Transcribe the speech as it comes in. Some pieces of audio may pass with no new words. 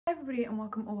Hi everybody and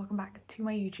welcome back to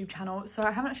my YouTube channel. So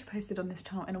I haven't actually posted on this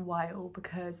channel in a while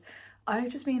because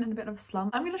I've just been in a bit of a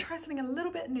slump. I'm going to try something a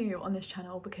little bit new on this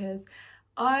channel because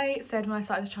I said when I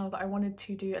started this channel that I wanted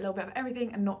to do a little bit of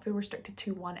everything and not feel restricted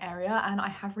to one area, and I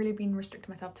have really been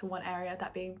restricting myself to one area,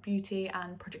 that being beauty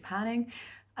and project planning.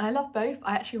 And I love both.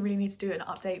 I actually really need to do an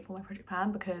update for my project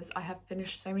plan because I have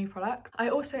finished so many products. I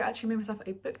also actually made myself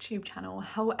a booktube channel.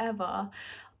 However,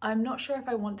 I'm not sure if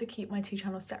I want to keep my two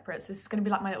channels separate. So this is going to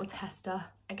be like my little tester,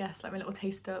 I guess, like my little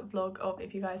taster vlog of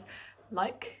if you guys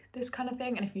like this kind of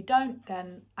thing, and if you don't,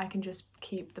 then I can just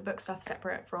keep the book stuff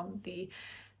separate from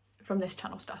this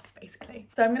channel stuff basically.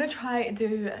 So I'm going to try and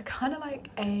do kind of like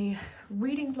a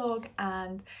reading vlog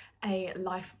and a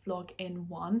life vlog in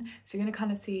one. So you're going to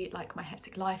kind of see like my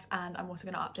hectic life, and I'm also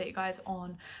going to update you guys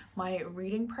on my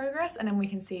reading progress, and then we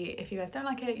can see if you guys don't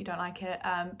like it, you don't like it.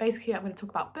 Basically I'm going to talk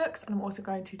about books, and I'm also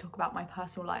going to talk about my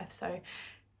personal life. So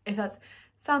if that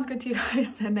sounds good to you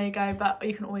guys, then there you go. But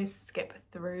you can always skip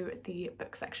through the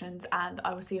book sections, and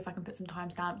I will see if I can put some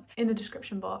timestamps in the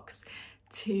description box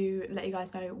to let you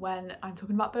guys know when I'm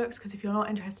talking about books, because if you're not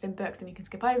interested in books then you can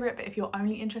skip over it, but if you're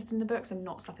only interested in the books and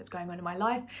not stuff that's going on in my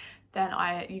life, then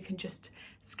you can just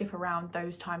skip around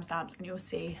those timestamps and you'll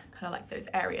see kind of like those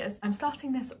areas. I'm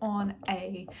starting this on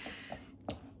a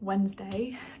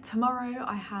Wednesday. Tomorrow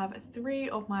I have 3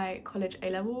 of my college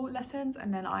A-level lessons,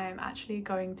 and then I am actually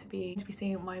going to be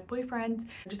seeing my boyfriend.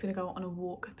 I'm just going to go on a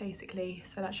walk basically,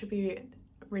 so that should be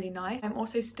really nice. I'm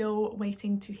also still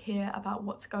waiting to hear about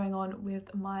what's going on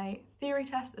with my theory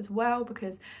test as well,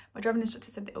 because my driving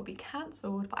instructor said that it'll be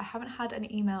cancelled, but I haven't had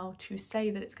an email to say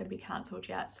that it's going to be cancelled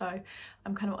yet, so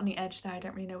I'm kind of on the edge there. I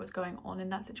don't really know what's going on in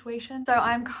that situation. So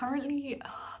I'm currently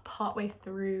partway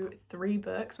through 3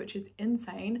 books, which is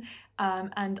insane,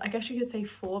 and I guess you could say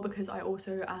 4 because I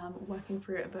also am working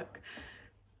through a book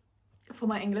for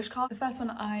my English class. The first one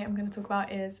I am going to talk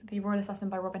about is The Royal Assassin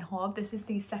by Robin Hobb. This is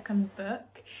the second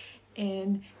book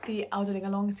in the Elderling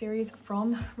Along series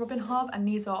from Robin Hobb, and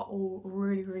these are all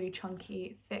really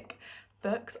chunky, thick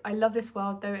books. I love this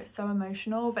world though, it's so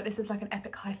emotional, but this is like an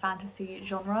epic high fantasy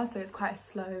genre, so it's quite a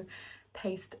slow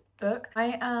paced book.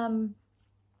 I am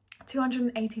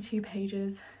 282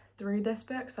 pages through this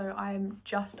book, so I'm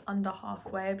just under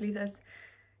halfway. I believe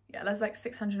there's like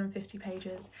 650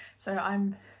 pages, so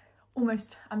I'm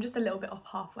just a little bit off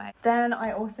halfway. Then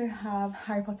I also have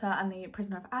Harry Potter and the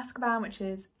Prisoner of Azkaban, which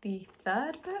is the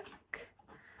 3rd book,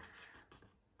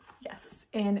 yes,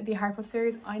 in the Harry Potter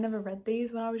series. I never read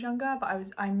these when I was younger, but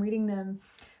I'm reading them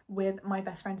with my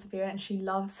best friend Sophia, and she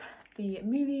loves the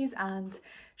movies and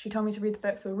she told me to read the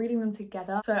books, so we're reading them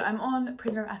together. So I'm on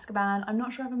Prisoner of Azkaban. I'm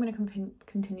not sure if I'm going to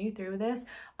continue through with this.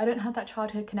 I don't have that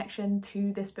childhood connection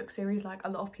to this book series like a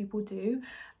lot of people do,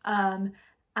 and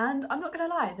I'm not gonna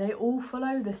lie, they all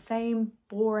follow the same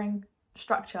boring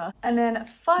structure. And then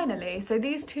finally, so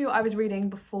these 2 I was reading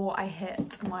before I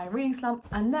hit my reading slump,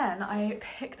 and then I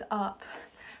picked up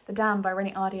The Dam by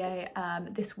Renée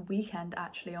Ahdieh this weekend,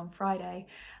 actually on Friday,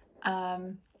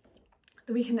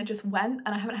 the weekend that just went,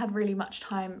 and I haven't had really much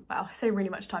time, well, I say really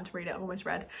much time to read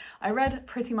it. I read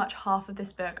pretty much half of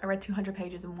this book. I read 200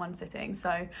 pages in one sitting,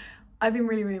 so I've been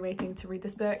really waiting to read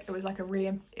this book. It was like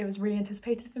it was really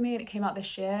anticipated for me, and it came out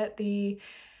this year. The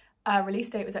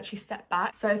release date was actually set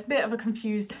back, so it's a bit of a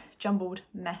confused, jumbled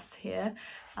mess here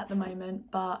at the moment,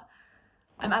 but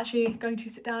I'm actually going to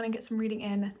sit down and get some reading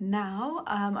in now.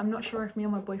 I'm not sure if me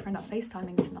and my boyfriend are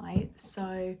FaceTiming tonight,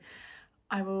 so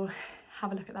I will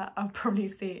have a look at that.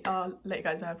 I'll let you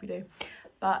guys know if we do.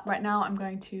 But right now I'm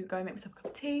going to go and make myself a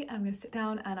cup of tea, and I'm going to sit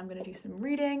down and I'm going to do some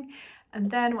reading. And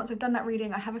then once I've done that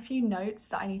reading, I have a few notes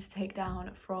that I need to take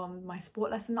down from my sport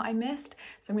lesson that I missed.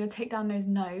 So I'm going to take down those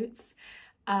notes,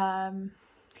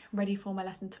 ready for my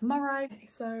lesson tomorrow. Okay,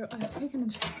 so I've taken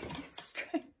a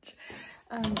strange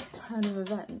turn of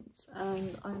events,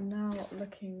 and I'm now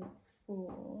looking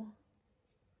for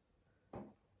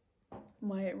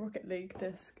my Rocket League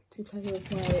disc to play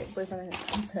with my boyfriend and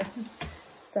cousin.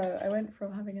 So I went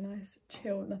from having a nice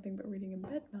chill, nothing but reading in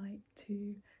bed night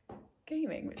to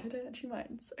gaming, which I don't actually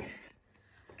mind. So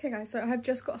okay guys, so I've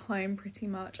just got home pretty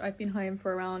much. I've been home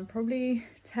for around probably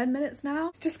 10 minutes now.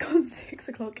 It's just gone 6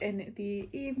 o'clock in the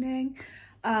evening.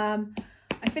 I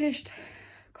finished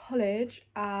college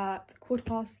at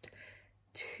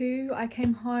 2:15. I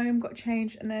came home, got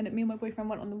changed, and then me and my boyfriend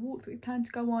went on the walk that we planned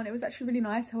to go on. It was actually really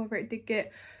nice. However, it did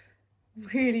get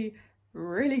really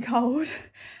cold.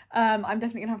 I'm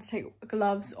definitely gonna have to take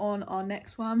gloves on our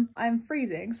next one. I'm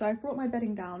freezing, so I've brought my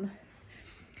bedding down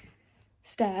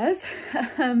stairs.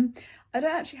 I don't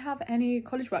actually have any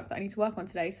college work that I need to work on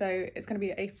today, so it's going to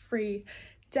be a free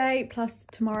today plus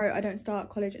tomorrow I don't start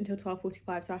college until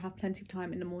 12:45, so I have plenty of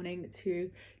time in the morning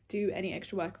to do any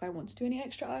extra work if I want to do any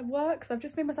extra work. So I've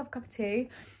just made myself a cup of tea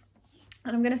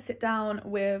and I'm going to sit down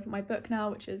with my book now,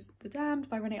 which is The Damned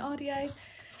by Renee Ahdieh,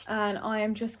 and I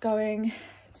am just going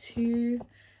to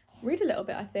read a little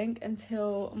bit, I think,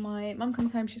 until my mum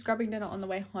comes home. She's grabbing dinner on the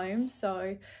way home, so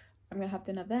I'm gonna have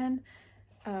dinner then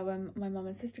when my mum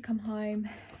and sister come home.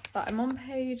 But I'm on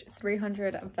page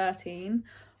 313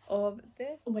 of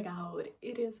this. Oh my god,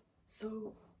 it is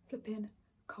so flipping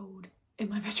cold in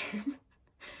my bedroom.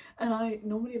 And I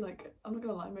normally, like, I'm not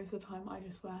gonna lie, most of the time I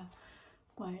just wear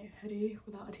my hoodie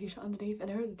without a t-shirt underneath, and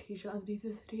there is a t-shirt underneath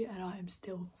this hoodie and I am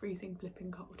still freezing flipping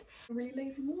cold. Really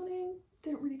lazy morning,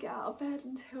 didn't really get out of bed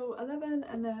until 11,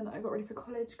 and then I got ready for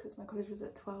college because my college was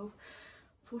at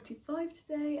 12:45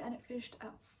 today and it finished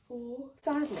at 4.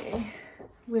 Sadly,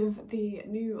 with the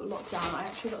new lockdown, I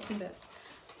actually got some bits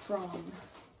from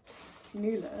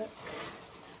New Look.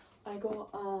 I got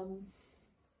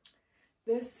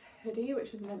this hoodie,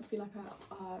 which was meant to be like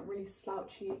a really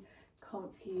slouchy,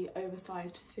 comfy,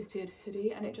 oversized fitted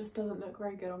hoodie, and it just doesn't look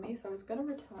very good on me, so I was gonna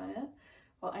return it.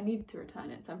 Well, I needed to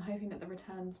return it, so I'm hoping that the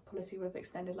returns policy would have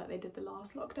extended like they did the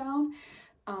last lockdown,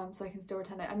 so I can still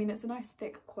return it. I mean, it's a nice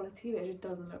thick quality, but it just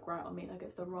doesn't look right on me, like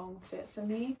it's the wrong fit for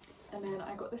me. And then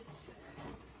I got this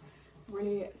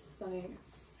really stunning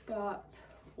skirt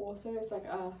also. It's like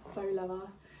a faux leather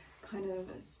kind of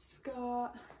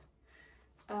skirt,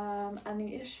 and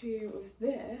the issue with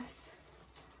this,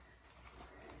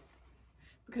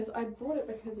 because I brought it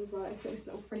because as well it's got this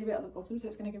little frilly bit at the bottom, so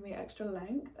it's going to give me extra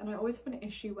length, and I always have an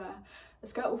issue where a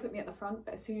skirt will fit me at the front,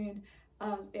 but as soon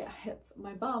as it hits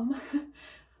my bum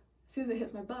as soon as it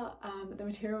hits my butt, the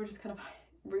material just kind of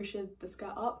ruches the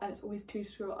skirt up, and it's always too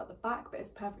short at the back, but it's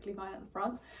perfectly fine at the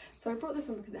front. So I brought this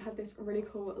one because it had this really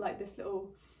cool, like this little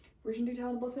ruching detail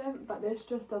on the bottom, but this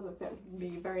just doesn't fit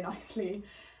me very nicely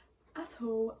at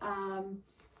all,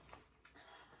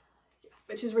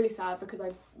 which is really sad because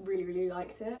I really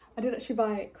liked it. I did actually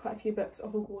buy quite a few books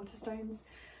of Hogwarts Waterstones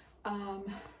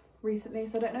recently,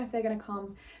 so I don't know if they're going to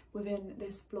come within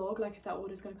this vlog, like if that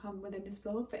order is going to come within this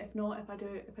vlog, but if not, if I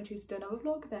choose to do another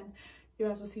vlog, then you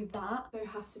guys will see that. So I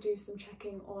have to do some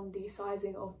checking on the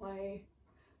sizing of a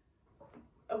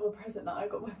present that I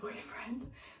got my boyfriend,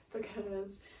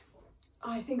 because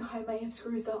I think I may have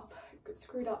screwed up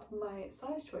my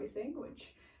size choosing,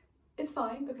 which it's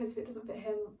fine, because if it doesn't fit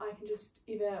him, I can just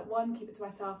either one, keep it to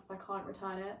myself if I can't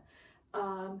return it,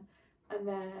 and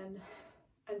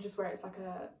just wear it as like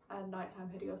a nighttime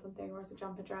hoodie or something, or as a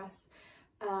jumper dress,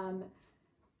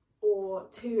 or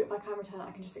two, if I can return it,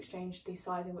 I can just exchange the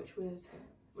sizing, which is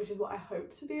what I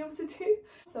hope to be able to do.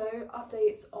 So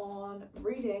updates on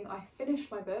reading. I finished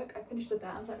my book. I finished The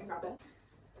Damned. Let me grab it.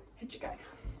 Here you go.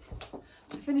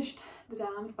 I finished The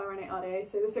Damned by Renee Ahdieh.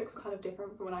 So this looks kind of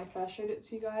different from when I first showed it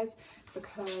to you guys,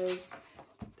 because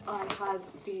I had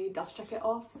the dust jacket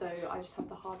off, so I just have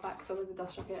the hardback because there was a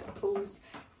dust jacket that pulls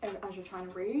as you're trying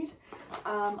to read.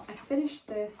 I finished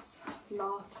this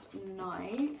last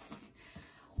night.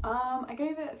 I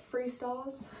gave it 3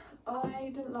 stars.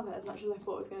 I didn't love it as much as I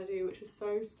thought I was going to do, which was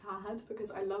so sad because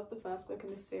I love the first book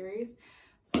in this series.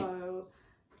 So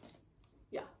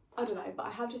yeah, I don't know, but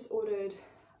I have just ordered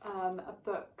a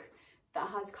book that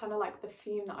has kind of like the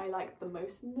theme that I like the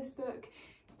most in this book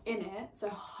in it, so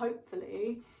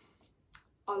hopefully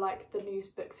I like the new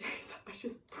book series that I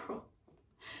just brought.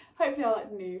 Hopefully I like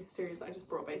the new series that I just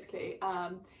brought, basically.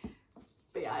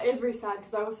 But yeah, it is really sad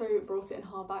because I also brought it in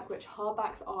hardback, which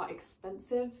hardbacks are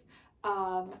expensive,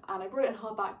 and I brought it in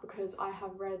hardback because I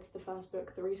have read the first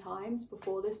book 3 times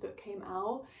before this book came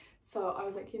out. So I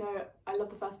was like, you know, I love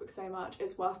the first book so much,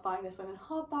 it's worth buying this one in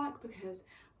hardback because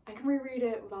I can reread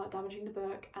it without damaging the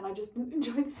book, and I just didn't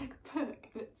enjoy the second book,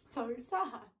 and it's so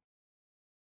sad.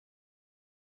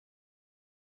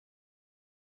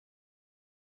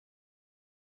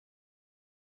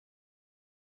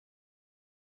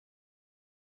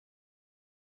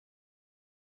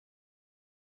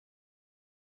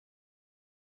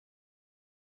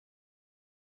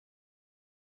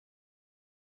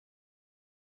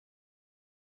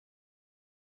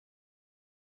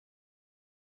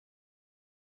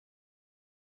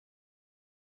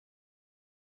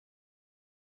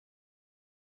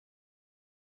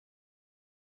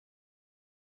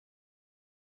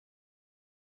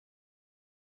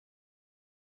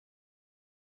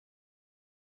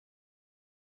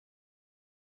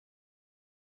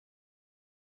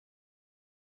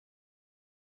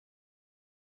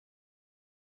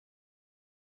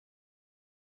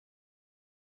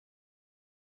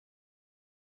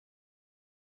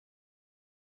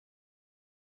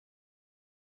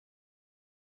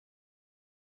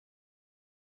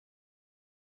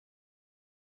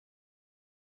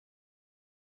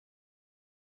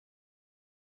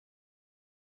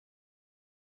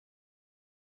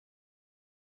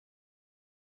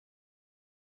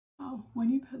 wow,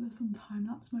 when you put this on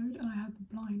time-lapse mode and I had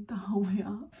the blind the whole way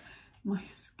up, my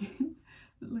skin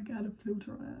looked like I had a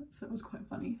filter on it, so it was quite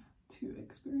funny to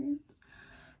experience.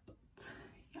 But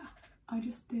yeah, I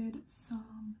just did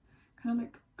some kind of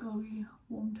like glowy,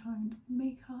 warm-toned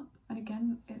makeup, and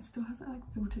again, it still has that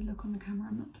like filtered look on the camera.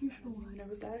 I'm not too sure why I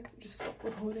was there because it just stopped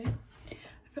recording.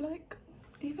 I feel like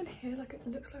even here, like it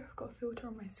looks like I've got a filter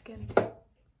on my skin.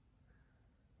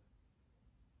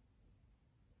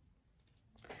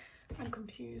 I'm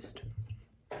confused.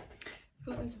 I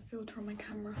feel like there's a filter on my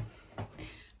camera. I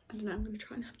don't know, I'm gonna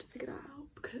try and have to figure that out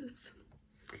because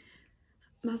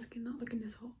my skin not looking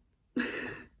this hot. But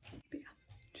yeah,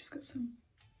 just got some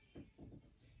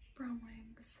brown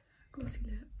wings, glossy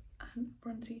lip and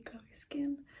bronzy glowy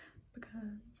skin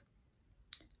because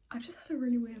I've just had a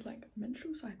really weird like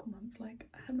menstrual cycle month. Like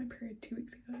I had my period 2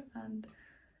 weeks ago and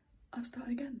I've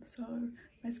started again, so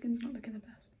my skin's not looking the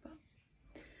best, but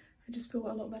I just feel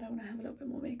a lot better when I have a little bit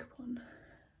more makeup on.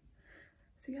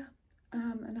 So yeah,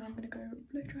 and now I'm gonna go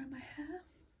blow dry my hair.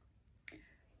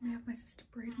 I may have my sister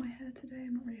braid my hair today,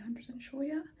 I'm not really 100% sure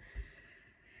yet.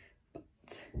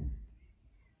 But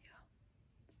yeah,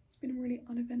 it's been a really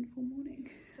uneventful morning.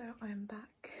 So I am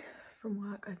back from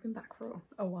work. I've been back for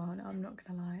a while now, I'm not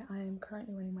gonna lie. I am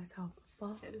currently wearing myself a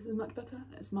bath. This is much better,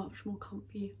 it's much more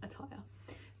comfy attire.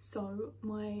 So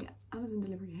my Amazon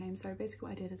delivery came. So basically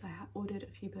what I did is I ordered a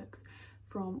few books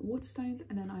from Waterstones,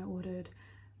 and then I ordered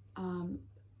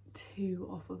 2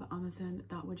 off of Amazon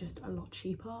that were just a lot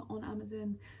cheaper on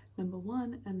Amazon, number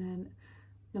 1, and then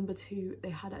number 2,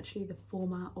 they had actually the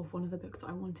format of one of the books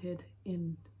that I wanted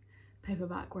in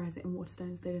paperback, whereas in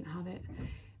Waterstones they didn't have it.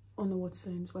 On the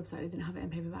Waterstones website they didn't have it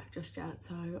in paperback just yet,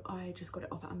 so I just got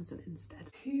it off Amazon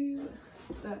instead. 2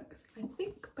 books, I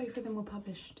think both of them were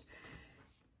published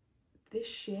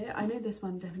this year. I know this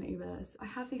one definitely was. I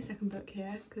have the second book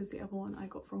here because the other one I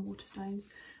got from Waterstones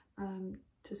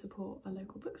to support a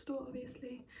local bookstore,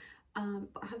 obviously.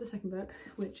 But I have the second book,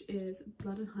 which is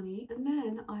Blood and Honey, and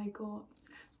then I got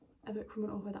a book from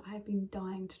an author that I have been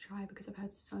dying to try because I've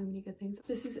heard so many good things.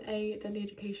 This is A Deadly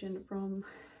Education from,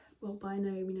 well, by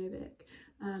Naomi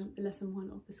Novik, the lesson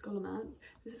 1 of the Scholomance.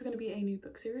 This is going to be a new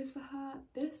book series for her.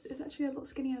 This is actually a lot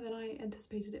skinnier than I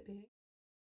anticipated it being.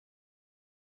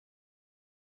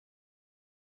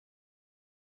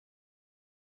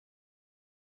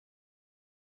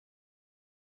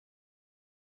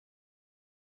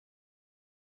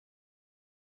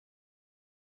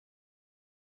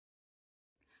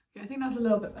 Yeah, I think that's a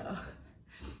little bit better.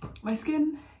 My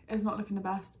skin is not looking the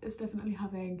best. It's definitely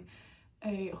having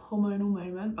a hormonal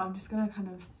moment, but I'm just gonna kind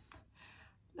of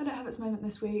let it have its moment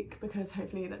this week because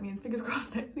hopefully that means, fingers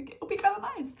crossed, next week it'll be kind of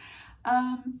nice.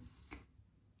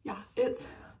 Yeah, it's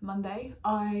Monday.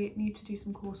 I need to do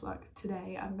some coursework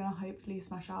today. I'm gonna hopefully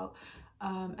smash out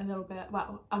a little bit,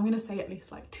 well, I'm gonna say at least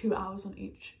like 2 hours on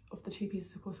each of the 2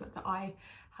 pieces of coursework that I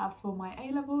have for my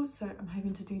A-levels, so I'm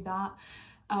hoping to do that.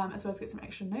 As well as get some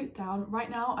extra notes down. Right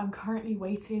now I'm currently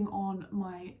waiting on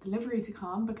my delivery to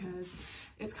come because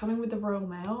it's coming with the Royal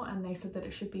Mail and they said that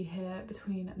it should be here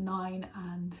between 9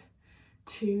 and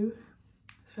 2.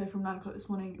 So from 9 o'clock this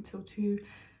morning until 2.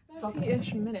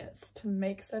 30-ish minutes to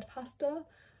make said pasta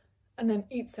and then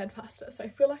eat said pasta. So I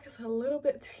feel like it's a little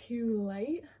bit too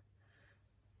late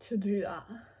to do that.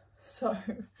 So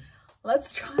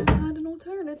let's try and find an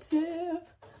alternative.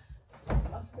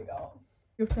 That's the goal.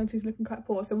 The alternative's looking quite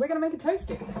poor, so we're gonna make a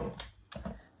toasty.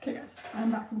 Okay guys,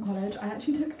 I'm back from college. I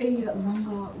actually took a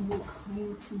longer walk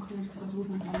home from college because I was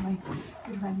walking with one of my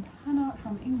good friends, Hannah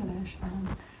from English, and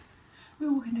we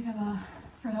were walking together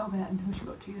for a little bit until she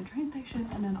got to the train station,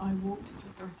 and then I walked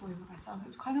just the rest of the way by myself. It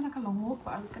was kind of like a long walk,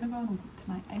 but I was gonna go on a walk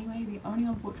tonight anyway. The only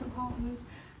unfortunate part was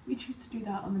we choose to do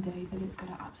that on the day that it's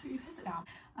gonna absolutely piss it down.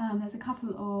 There's a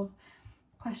couple of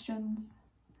questions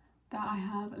that I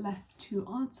have left to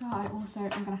answer. I also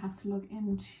am going to have to log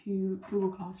into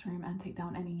Google Classroom and take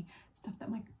down any stuff that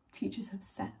my teachers have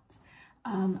set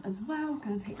as well. I'm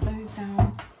going to take those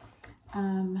down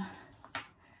and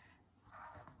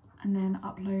then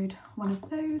upload one of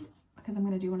those because I'm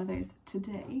going to do one of those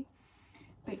today.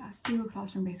 But yeah, Google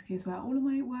Classroom basically is where all of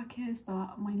my work is,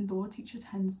 but my law teacher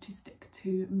tends to stick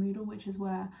to Moodle, which is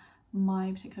where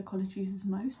my particular college uses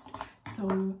most.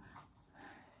 So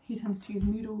he tends to use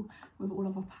Moodle with all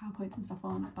of our PowerPoints and stuff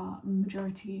on, but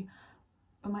majority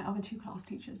of my other 2 class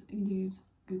teachers use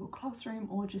Google Classroom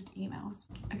or just emails.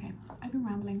 Okay, I've been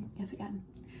rambling yet again.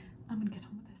 I'm gonna get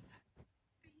on with this.